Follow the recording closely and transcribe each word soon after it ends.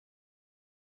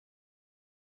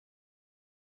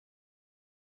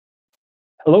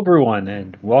Hello, everyone,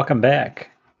 and welcome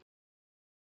back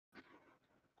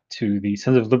to the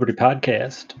Sons of Liberty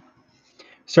podcast.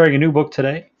 Starting a new book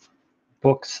today,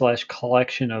 book slash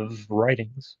collection of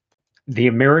writings. The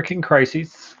American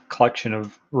Crises, collection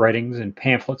of writings and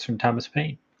pamphlets from Thomas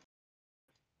Paine.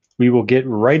 We will get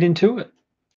right into it.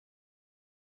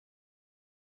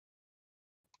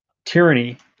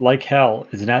 Tyranny, like hell,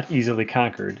 is not easily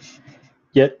conquered.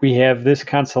 Yet we have this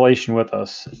consolation with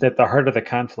us that the harder the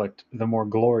conflict, the more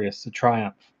glorious the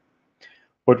triumph.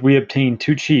 What we obtain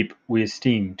too cheap, we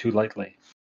esteem too lightly.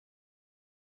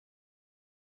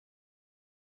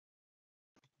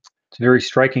 It's very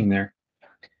striking there.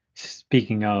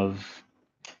 Speaking of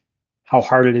how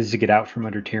hard it is to get out from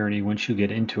under tyranny once you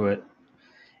get into it.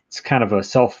 It's kind of a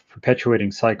self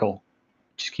perpetuating cycle.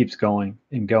 It just keeps going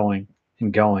and going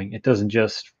and going. It doesn't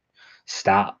just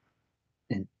stop.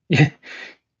 And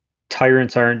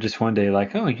tyrants aren't just one day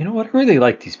like, oh, you know what? I really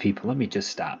like these people. Let me just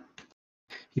stop.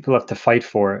 People have to fight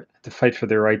for it, to fight for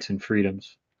their rights and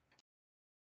freedoms.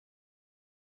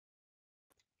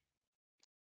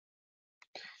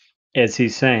 As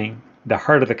he's saying, the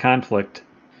harder the conflict,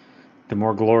 the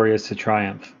more glorious the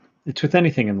triumph. It's with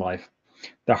anything in life.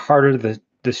 The harder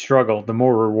the struggle, the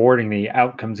more rewarding the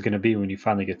outcome's going to be when you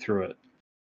finally get through it.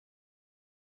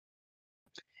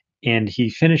 And he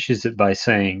finishes it by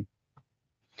saying,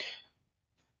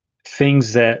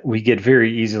 things that we get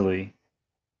very easily,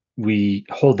 we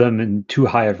hold them in too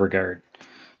high of regard.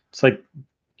 It's like,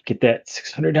 get that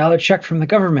 $600 check from the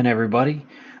government, everybody.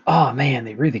 Oh man,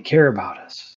 they really care about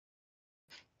us.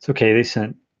 It's okay. They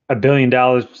sent $1 billion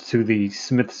to the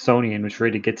Smithsonian, which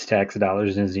really gets tax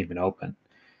dollars and isn't even open.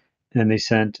 And then they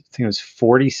sent, I think it was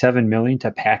 47 million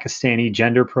to Pakistani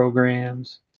gender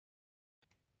programs.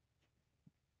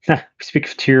 Speak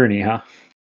of tyranny, huh?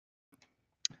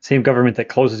 Same government that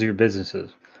closes your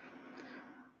businesses,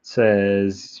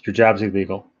 says your job's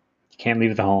illegal. You can't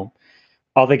leave the home.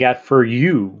 All they got for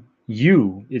you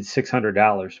is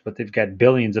 $600, but they've got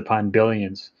billions upon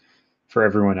billions for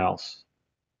everyone else.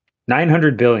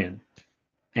 900 billion,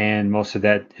 and most of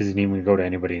that isn't even going to go to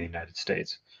anybody in the United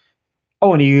States.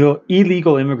 Oh, and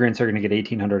illegal immigrants are going to get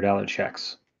 $1,800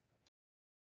 checks.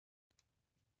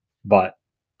 But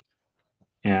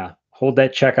yeah, hold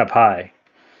that check up high.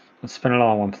 Let's spend it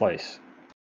all in one place.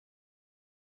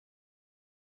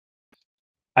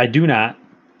 I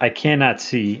cannot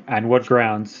see on what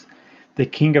grounds the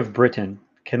King of Britain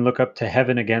can look up to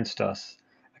heaven against us.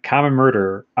 A common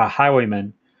murderer, a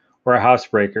highwayman, or a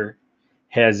housebreaker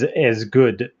has as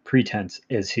good pretense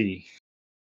as he.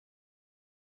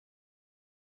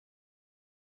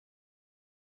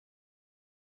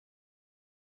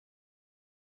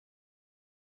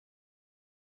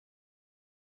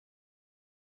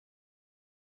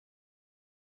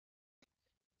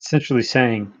 Essentially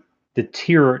saying the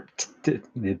tier.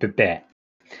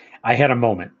 I had a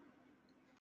moment.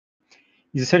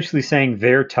 He's essentially saying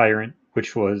their tyrant,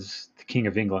 which was the King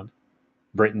of England,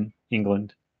 Britain,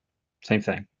 England, same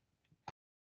thing,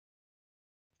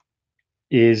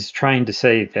 is trying to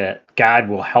say that God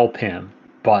will help him,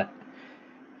 but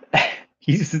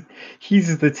he's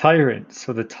he's the tyrant,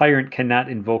 so the tyrant cannot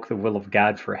invoke the will of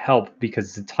God for help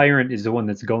because the tyrant is the one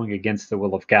that's going against the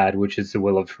will of God, which is the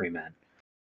will of free men.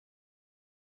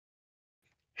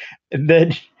 And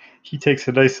then he takes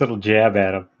a nice little jab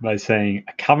at him by saying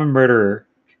a common murderer,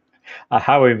 a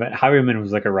highwayman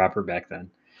was like a rapper back then,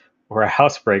 or a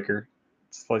housebreaker.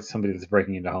 It's like somebody that's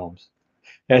breaking into homes.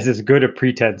 Has as good a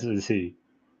pretense as he.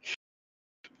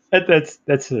 That's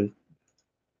a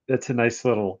nice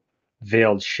little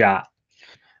veiled shot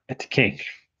at the king,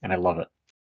 and I love it.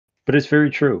 But it's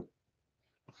very true.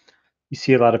 You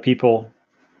see a lot of people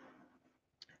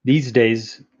these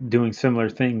days doing similar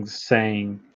things,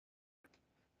 saying,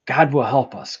 God will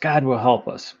help us, God will help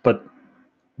us. But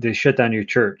they shut down your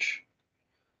church,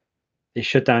 they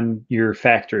shut down your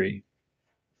factory,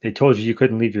 they told you you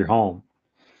couldn't leave your home,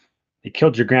 they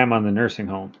killed your grandma in the nursing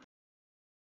home.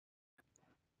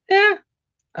 Yeah,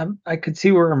 I could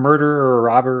see where a murderer or a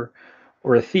robber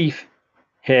or a thief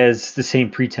has the same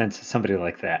pretense as somebody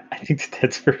like that. I think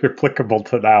that's very applicable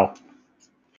to now.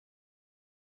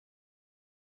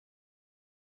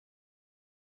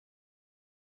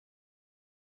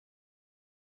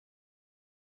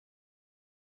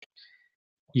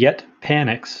 Yet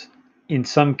panics, in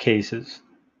some cases,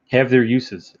 have their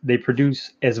uses. They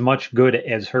produce as much good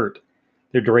as hurt.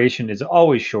 Their duration is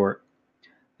always short.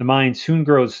 The mind soon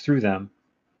grows through them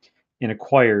and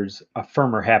acquires a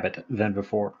firmer habit than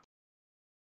before.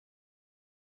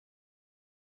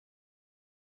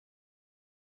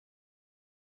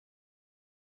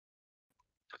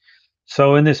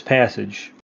 So, in this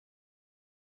passage,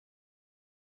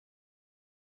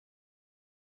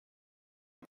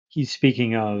 He's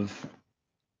speaking of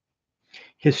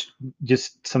his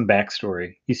just some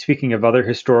backstory. He's speaking of other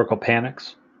historical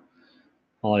panics,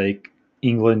 like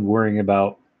England worrying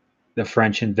about the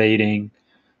French invading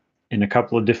in a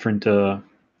couple of different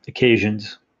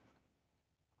occasions.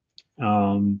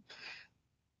 Um,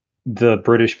 the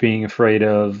British being afraid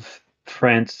of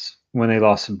France when they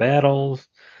lost some battles,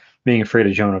 being afraid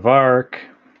of Joan of Arc.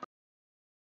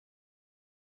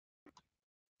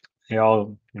 They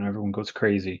all, everyone goes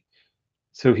crazy.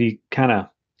 So he kind of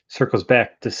circles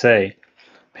back to say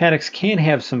panics can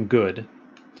have some good,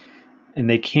 and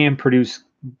they can produce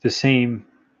the same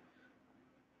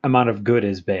amount of good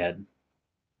as bad.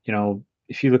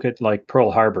 If you look at like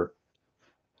Pearl Harbor,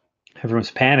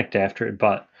 everyone's panicked after it,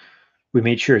 but we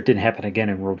made sure it didn't happen again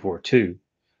in World War II.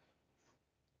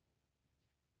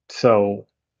 So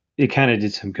it kind of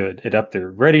did some good. It upped their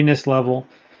readiness level.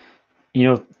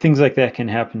 Things like that can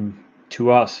happen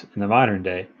to us in the modern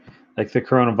day, like the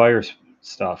coronavirus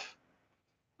stuff.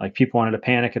 Like people wanted to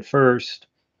panic at first,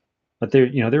 but there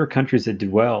were countries that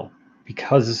did well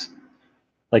because,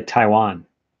 like Taiwan.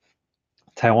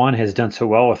 Taiwan has done so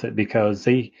well with it because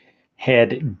they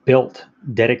had built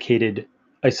dedicated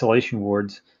isolation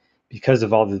wards because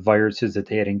of all the viruses that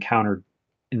they had encountered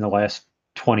in the last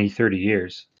 20, 30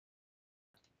 years.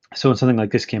 So when something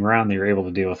like this came around, they were able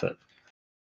to deal with it.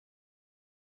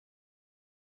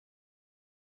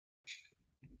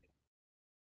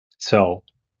 So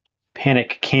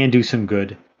panic can do some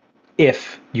good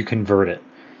if you convert it.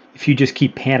 If you just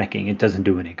keep panicking, it doesn't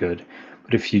do any good.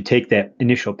 But if you take that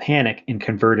initial panic and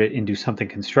convert it into something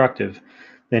constructive,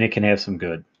 then it can have some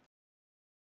good.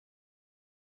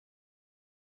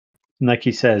 And like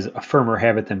he says, a firmer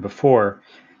habit than before,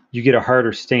 you get a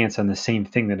harder stance on the same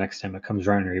thing the next time it comes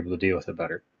around and you're able to deal with it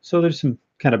better. So there's some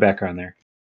kind of background there.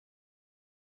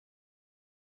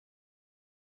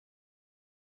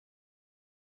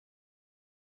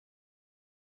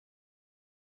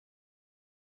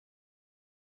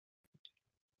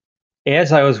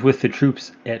 As I was with the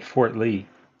troops at Fort Lee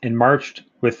and marched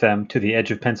with them to the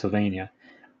edge of Pennsylvania,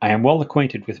 I am well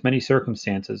acquainted with many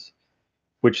circumstances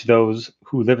which those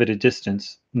who live at a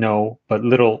distance know but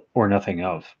little or nothing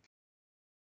of.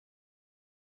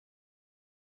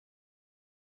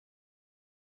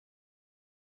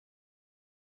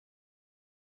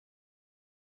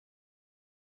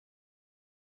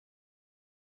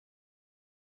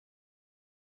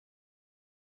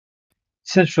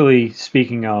 Essentially,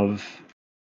 speaking of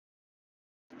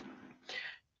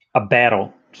a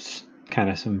battle, just kind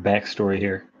of some backstory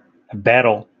here. A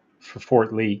battle for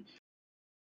Fort Lee.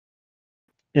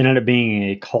 It ended up being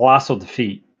a colossal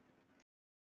defeat.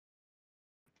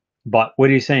 But what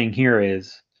he's saying here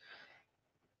is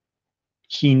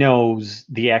he knows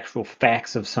the actual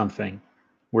facts of something,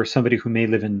 where somebody who may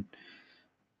live in,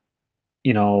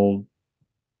 you know,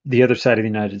 the other side of the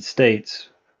United States,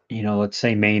 let's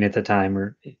say Maine at the time,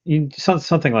 or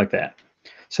something like that,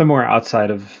 somewhere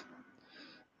outside of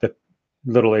the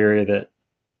little area that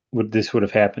would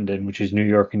have happened in, which is New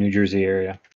York and New Jersey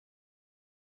area.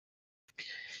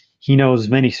 He knows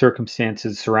many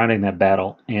circumstances surrounding that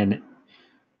battle, and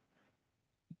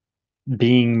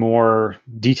being more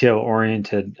detail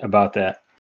oriented about that.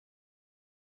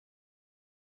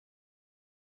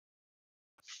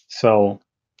 So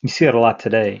you see that a lot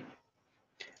today.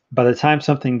 By the time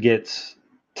something gets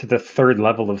to the third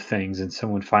level of things and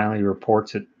someone finally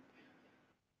reports it,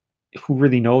 who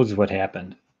really knows what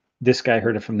happened? This guy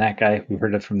heard it from that guy, who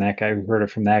heard it from that guy, who heard it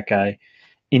from that guy.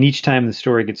 And each time the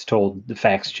story gets told, the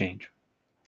facts change.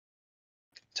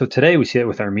 So today we see it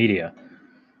with our media.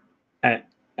 Uh,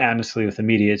 Honestly, with the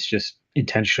media, it's just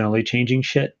intentionally changing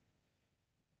shit.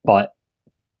 But,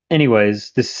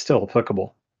 anyways, this is still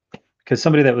applicable because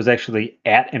somebody that was actually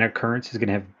at an occurrence is going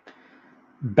to have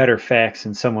better facts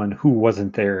than someone who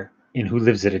wasn't there and who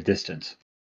lives at a distance.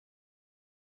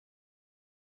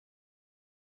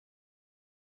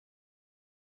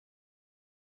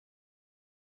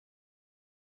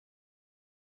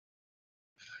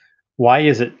 Why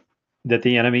is it that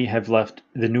the enemy have left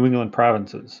the New England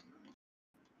provinces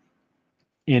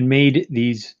and made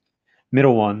these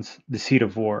middle ones the seat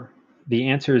of war? The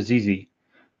answer is easy.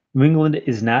 New England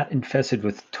is not infested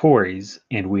with Tories,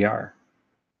 and we are.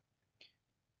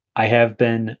 I have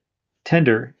been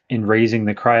tender in raising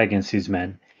the cry against these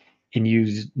men and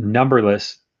used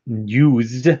numberless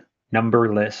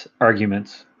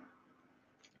arguments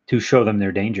to show them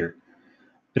their danger.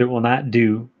 But it will not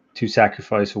do to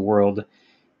sacrifice a world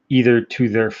either to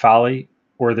their folly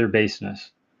or their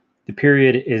baseness. The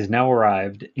period is now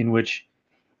arrived in which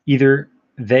either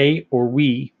they or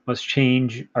we must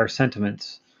change our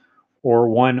sentiments, or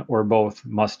one or both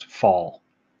must fall.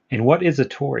 And what is a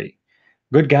Tory?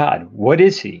 Good God, what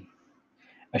is he?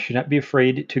 I should not be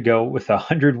afraid to go with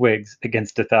 100 Whigs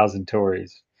against 1,000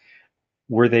 Tories,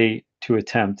 were they to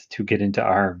attempt to get into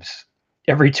arms.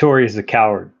 Every Tory is a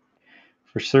coward,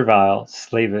 for servile,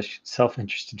 slavish,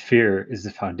 self-interested fear is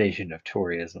the foundation of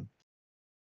Toryism.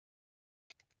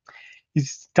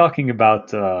 He's talking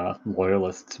about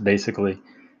loyalists, basically.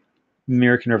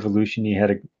 American Revolution, you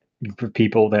had a group of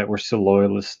people that were still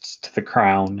loyalists to the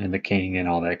crown and the king and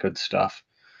all that good stuff,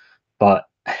 but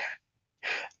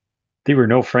they were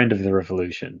no friend of the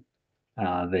revolution.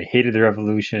 They hated the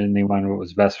revolution. They wanted what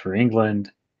was best for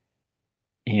England,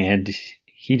 and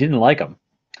he didn't like them.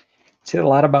 Say that a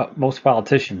lot about most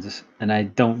politicians, and I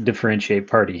don't differentiate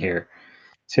party here.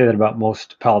 Say that about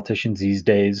most politicians these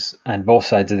days on both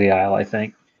sides of the aisle. I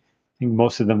think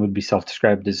most of them would be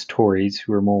self-described as Tories,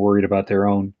 who are more worried about their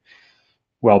own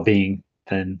well-being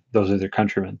than those of their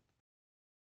countrymen.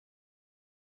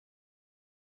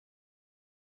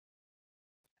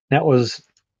 That was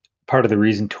part of the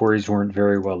reason Tories weren't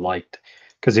very well liked,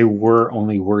 because they were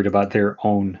only worried about their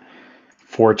own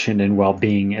fortune and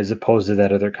well-being as opposed to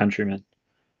that of their countrymen,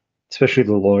 especially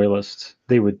the loyalists.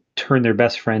 They would turn their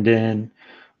best friend in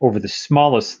over the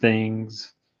smallest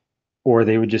things, or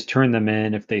they would just turn them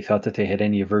in if they thought that they had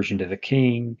any aversion to the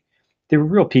king. They were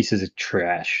real pieces of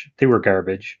trash. They were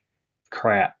garbage,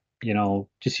 crap,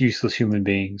 just useless human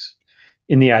beings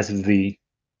in the eyes of I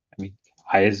mean,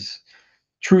 eyes,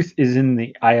 truth is in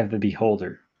the eye of the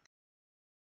beholder.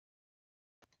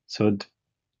 So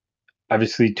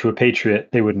obviously, to a patriot,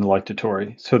 they wouldn't elect a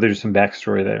Tory. So there's some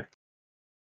backstory there.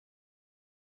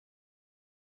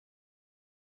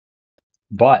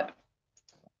 But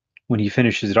when he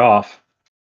finishes it off,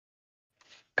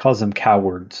 calls them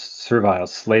cowards, servile,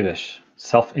 slavish,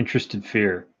 self-interested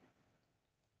fear.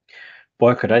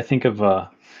 Boy, could think of a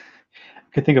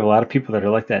lot of people that are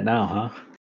like that now, huh?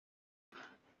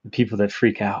 The people that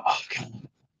freak out. Oh, God,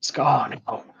 it's gone.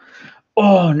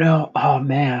 Oh no. Oh,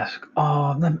 mask.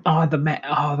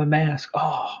 The mask.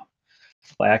 Oh,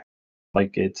 black.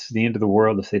 Like it's the end of the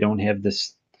world if they don't have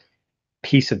this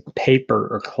piece of paper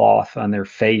or cloth on their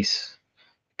face.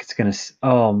 It's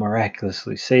gonna,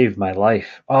 miraculously save my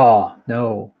life. Oh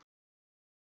no.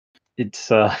 It's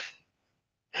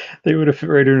they would have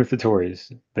right in with the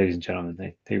Tories, ladies and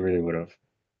gentlemen. They really would have.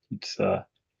 It's uh,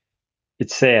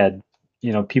 it's sad,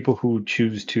 people who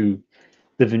choose to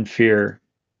live in fear,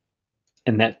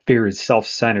 and that fear is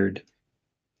self-centered.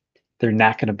 They're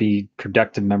not going to be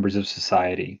productive members of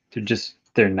society.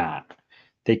 They're not.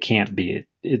 They can't be.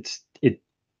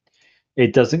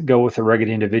 It doesn't go with the rugged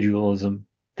individualism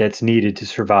that's needed to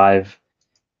survive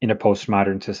in a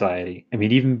postmodern society. I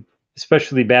mean, even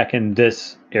especially back in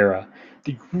this era,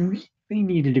 they really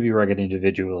needed to be rugged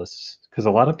individualists because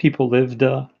a lot of people they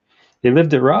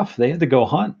lived it rough. They had to go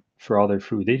hunt for all their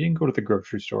food. They didn't go to the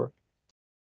grocery store.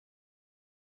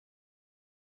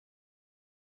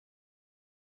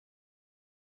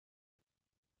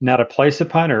 Not a place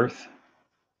upon earth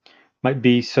might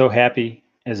be so happy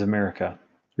as America.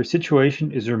 Her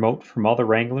situation is remote from all the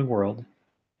wrangling world,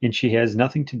 and she has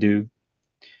nothing to do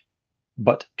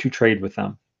but to trade with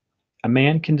them. A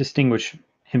man can distinguish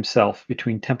himself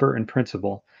between temper and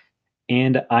principle,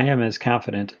 and I am as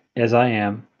confident as I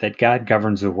am that God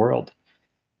governs the world,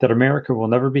 that America will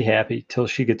never be happy till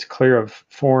she gets clear of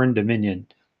foreign dominion.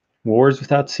 Wars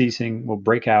without ceasing will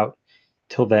break out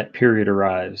till that period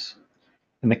arrives,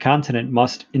 and the continent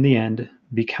must in the end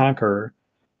be conqueror,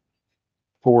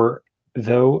 for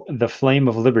though the flame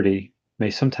of liberty may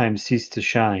sometimes cease to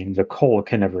shine, the coal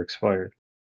can never expire.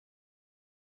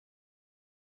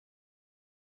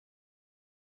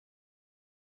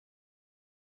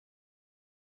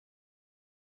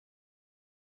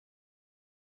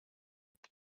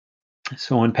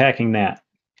 So unpacking that,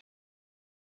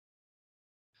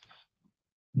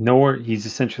 nowhere he's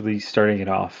essentially starting it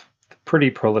off. Pretty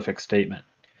prolific statement.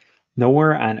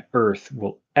 Nowhere on earth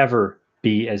will ever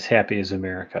be as happy as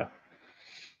America.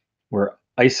 We're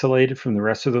isolated from the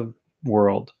rest of the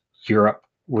world. Europe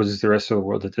was the rest of the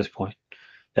world at this point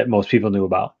that most people knew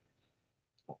about,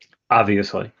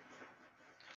 obviously.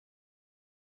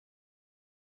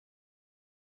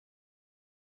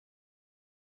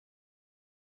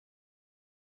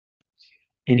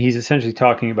 And he's essentially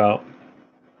talking about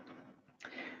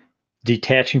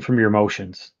detaching from your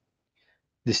emotions,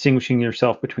 distinguishing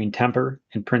yourself between temper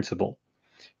and principle.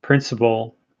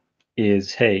 Principle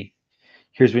is, hey,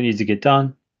 here's what needs to get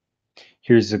done,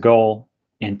 here's the goal.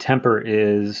 And temper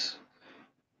is,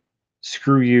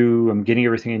 screw you, I'm getting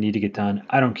everything I need to get done.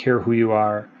 I don't care who you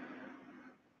are.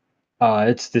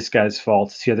 It's this guy's fault.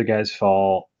 It's the other guy's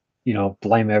fault.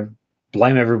 Blame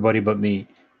everybody but me.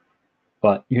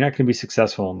 But you're not going to be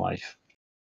successful in life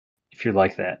if you're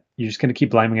like that. You're just going to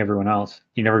keep blaming everyone else.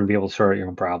 You're never going to be able to sort out your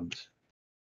own problems.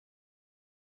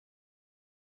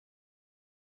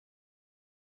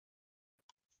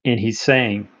 And he's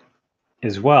saying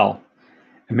as well,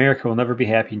 America will never be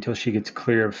happy until she gets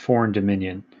clear of foreign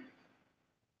dominion.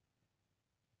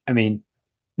 I mean,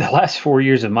 the last 4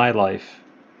 years of my life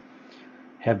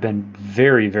have been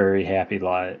very, very happy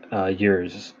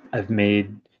years. I've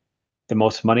made the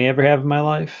most money I ever have in my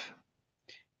life.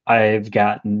 I've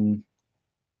gotten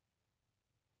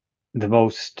the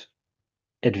most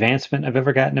advancement I've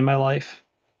ever gotten in my life.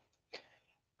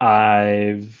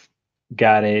 I've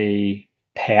got a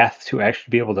path to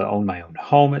actually be able to own my own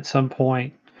home at some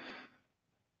point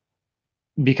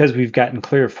because we've gotten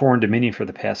clear of foreign dominion for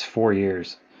the past 4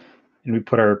 years and we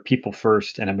put our people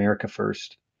first and America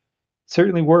first.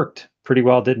 Certainly worked pretty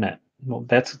well, didn't it? Well,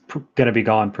 that's going to be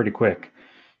gone pretty quick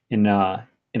in a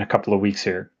couple of weeks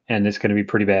here, and it's going to be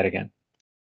pretty bad again.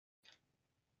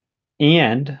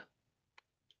 And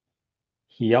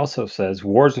he also says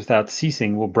wars without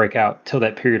ceasing will break out till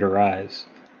that period arrives.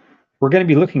 We're going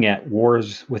to be looking at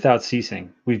wars without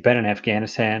ceasing. We've been in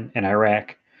Afghanistan and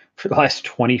Iraq for the last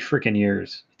 20 freaking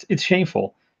years. It's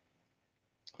shameful.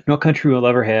 No country will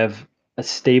ever have a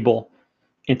stable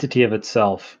entity of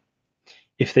itself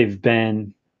if they've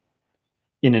been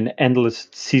in an endless,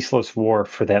 ceaseless war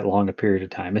for that long a period of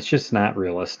time. It's just not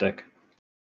realistic.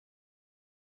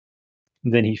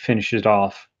 And then he finishes it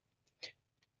off.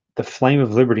 The flame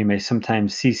of liberty may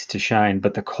sometimes cease to shine,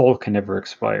 but the coal can never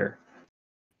expire.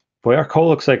 Boy, our coal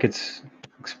looks like it's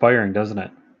expiring, doesn't it?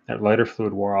 That lighter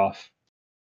fluid wore off.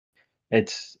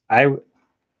 It's I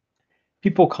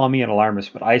People call me an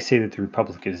alarmist, but I say that the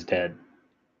republic is dead.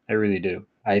 I really do.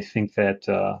 I think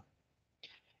that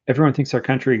everyone thinks our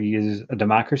country is a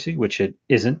democracy, which it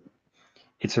isn't.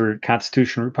 It's a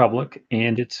constitutional republic,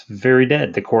 and it's very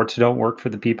dead. The courts don't work for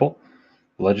the people.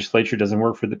 The legislature doesn't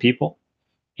work for the people,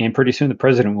 and pretty soon the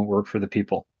president won't work for the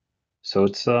people. So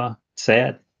it's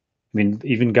sad. I mean,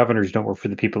 even governors don't work for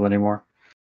the people anymore.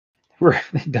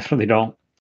 They definitely don't.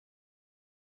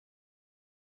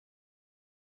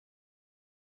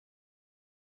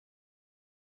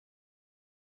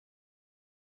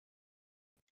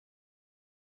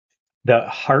 The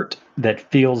heart that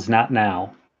feels not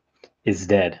now is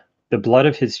dead. The blood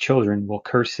of his children will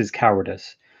curse his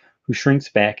cowardice, who shrinks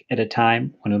back at a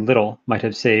time when a little might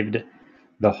have saved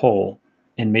the whole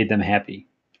and made them happy.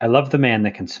 I love the man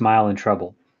that can smile in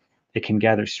trouble, that can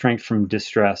gather strength from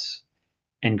distress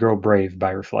and grow brave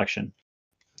by reflection.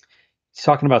 He's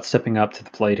talking about stepping up to the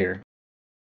plate here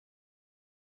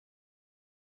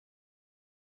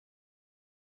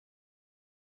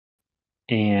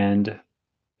and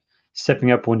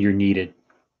stepping up when you're needed,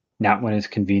 not when it's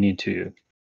convenient to you.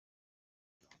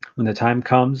 When the time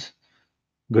comes,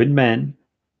 good men,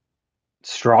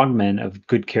 strong men of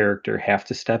good character have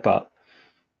to step up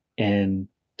and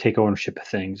take ownership of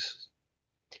things.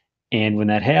 And when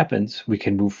that happens, we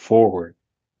can move forward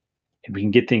and we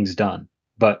can get things done.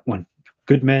 But when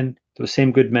good men, those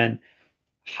same good men,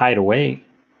 hide away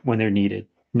when they're needed,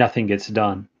 nothing gets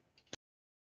done.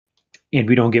 And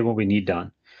we don't get what we need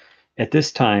done. At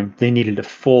this time, they needed a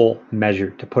full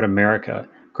measure to put America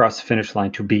across the finish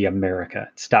line to be America,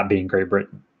 stop being Great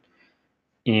Britain.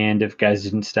 And if guys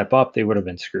didn't step up, they would have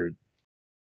been screwed.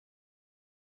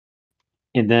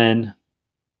 And then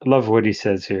I love what he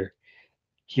says here.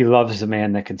 He loves a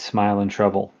man that can smile in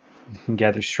trouble, and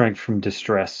gather strength from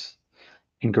distress,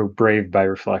 and grow brave by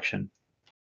reflection.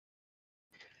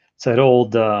 It's that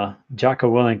old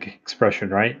Jocko Willink expression,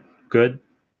 right? Good.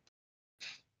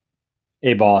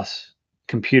 Hey, boss,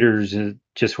 computers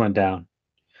just went down.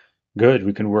 Good,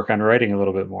 we can work on writing a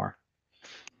little bit more.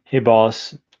 Hey,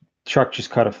 boss, truck just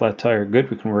caught a flat tire.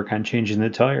 Good, we can work on changing the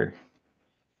tire.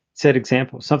 Set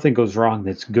example, something goes wrong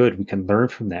that's good. We can learn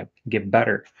from that. We can get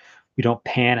better. We don't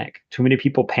panic. Too many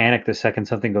people panic the second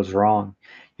something goes wrong.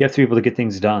 You have to be able to get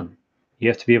things done. You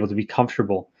have to be able to be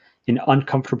comfortable in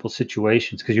uncomfortable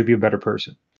situations because you'll be a better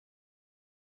person.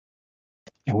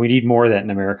 And we need more of that in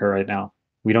America right now.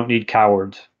 We don't need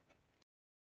cowards.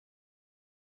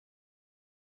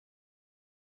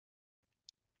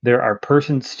 There are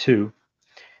persons too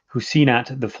who see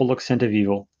not the full extent of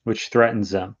evil which threatens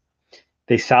them.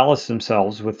 They solace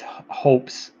themselves with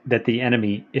hopes that the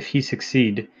enemy, if he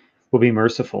succeed, will be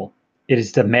merciful. It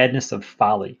is the madness of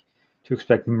folly to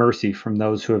expect mercy from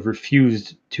those who have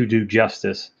refused to do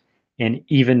justice, and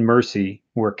even mercy,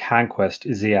 where conquest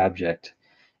is the object,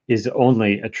 is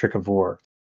only a trick of war.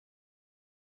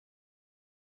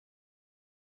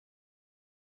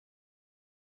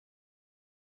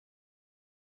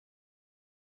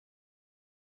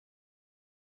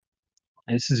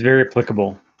 And this is very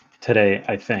applicable today,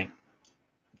 I think.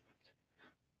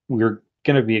 We're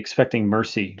going to be expecting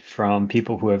mercy from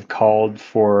people who have called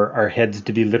for our heads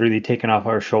to be literally taken off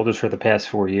our shoulders for the past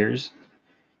 4 years.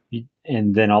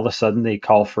 And then all of a sudden they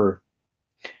call for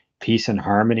peace and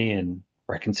harmony and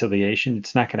reconciliation.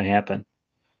 It's not going to happen.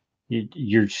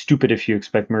 You're stupid if you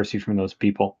expect mercy from those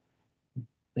people.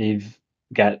 They've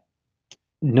got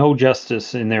no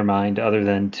justice in their mind other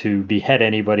than to behead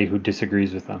anybody who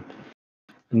disagrees with them.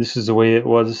 And this is the way it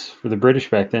was for the British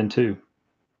back then, too.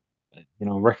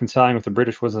 Reconciling with the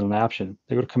British wasn't an option.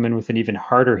 They would have come in with an even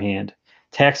harder hand.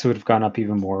 Taxes would have gone up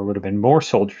even more, would have been more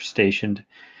soldiers stationed,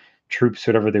 troops,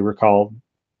 whatever they were called,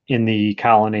 in the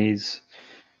colonies.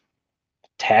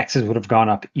 Taxes would have gone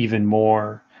up even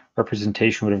more.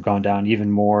 Representation would have gone down even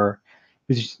more.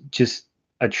 It was just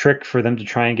a trick for them to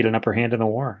try and get an upper hand in the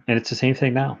war. And it's the same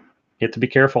thing now. You have to be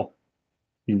careful.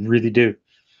 You really do.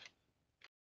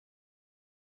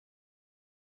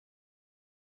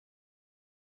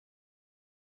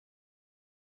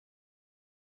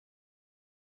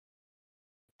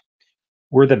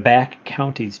 Were the back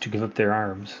counties to give up their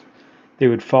arms, they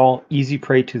would fall easy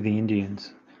prey to the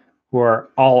Indians, who are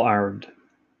all armed.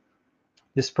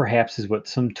 This perhaps is what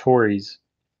some Tories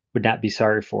would not be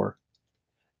sorry for.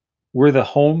 Were the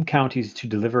home counties to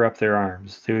deliver up their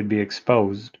arms, they would be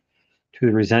exposed to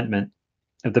the resentment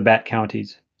of the back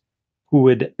counties, who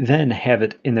would then have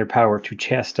it in their power to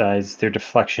chastise their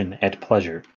deflection at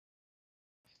pleasure.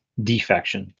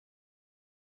 Defection.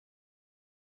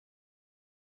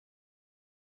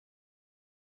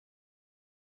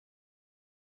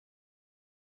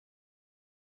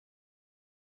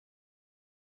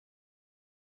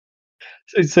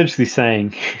 So essentially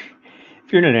saying,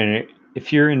 if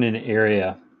you're in an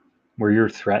area where you're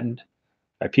threatened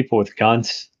by people with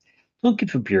guns, don't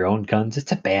give up your own guns.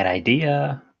 It's a bad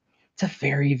idea. It's a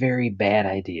very, very bad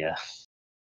idea.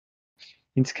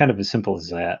 It's kind of as simple as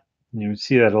that. You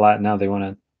see that a lot now. They want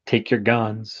to take your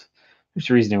guns. There's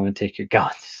a reason they want to take your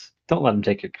guns. Don't let them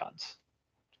take your guns.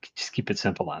 Just keep it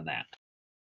simple on that.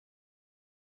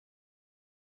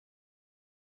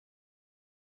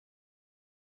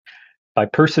 By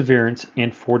perseverance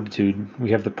and fortitude,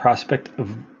 we have the prospect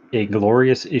of a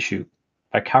glorious issue.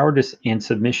 By cowardice and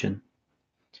submission,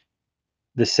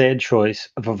 the sad choice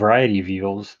of a variety of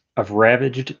evils, of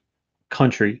ravaged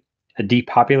country, a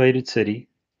depopulated city,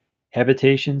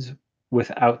 habitations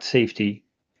without safety,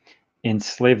 and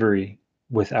slavery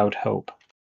without hope.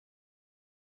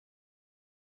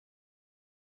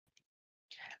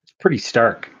 It's pretty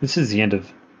stark. This is the end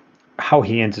of how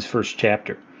he ends his first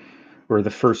chapter, or the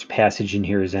first passage in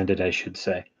here is ended, I should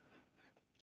say.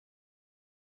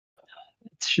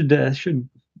 It should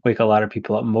wake a lot of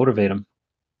people up and motivate them.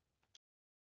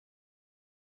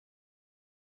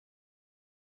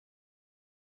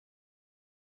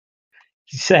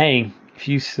 He's saying if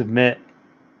you submit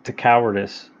to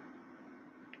cowardice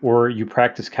or you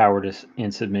practice cowardice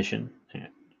and submission,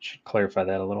 should clarify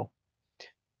that a little.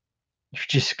 You're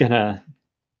just gonna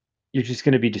you're just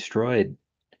gonna be destroyed.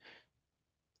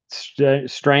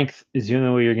 Strength is the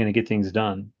only way you're gonna get things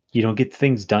done. You don't get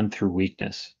things done through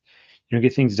weakness. You don't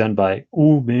get things done by,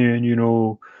 oh man,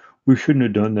 we shouldn't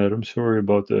have done that. I'm sorry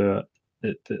about that.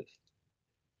 It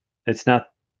it's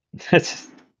not that's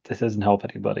that doesn't help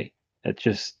anybody. It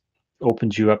just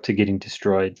opens you up to getting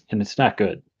destroyed, and it's not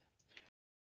good.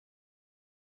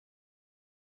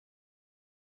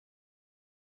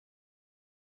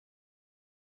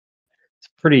 It's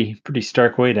a pretty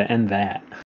stark way to end that.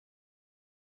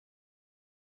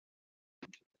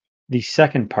 The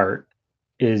second part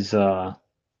is we're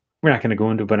not going to go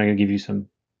into it, but I'm going to give you some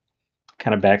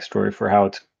kind of backstory for how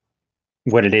it's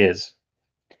what it is.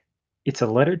 It's a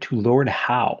letter to Lord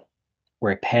Howe,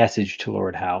 or a passage to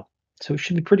Lord Howe. So it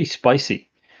should be pretty spicy.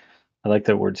 I like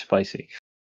that word spicy.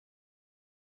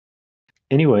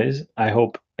 Anyways, I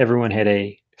hope everyone had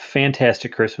a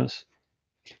fantastic Christmas,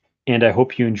 and I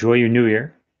hope you enjoy your new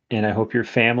year, and I hope your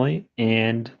family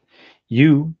and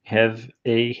you have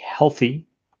a healthy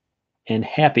and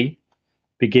happy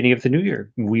beginning of the new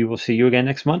year. We will see you again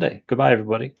next Monday. Goodbye,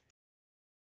 everybody.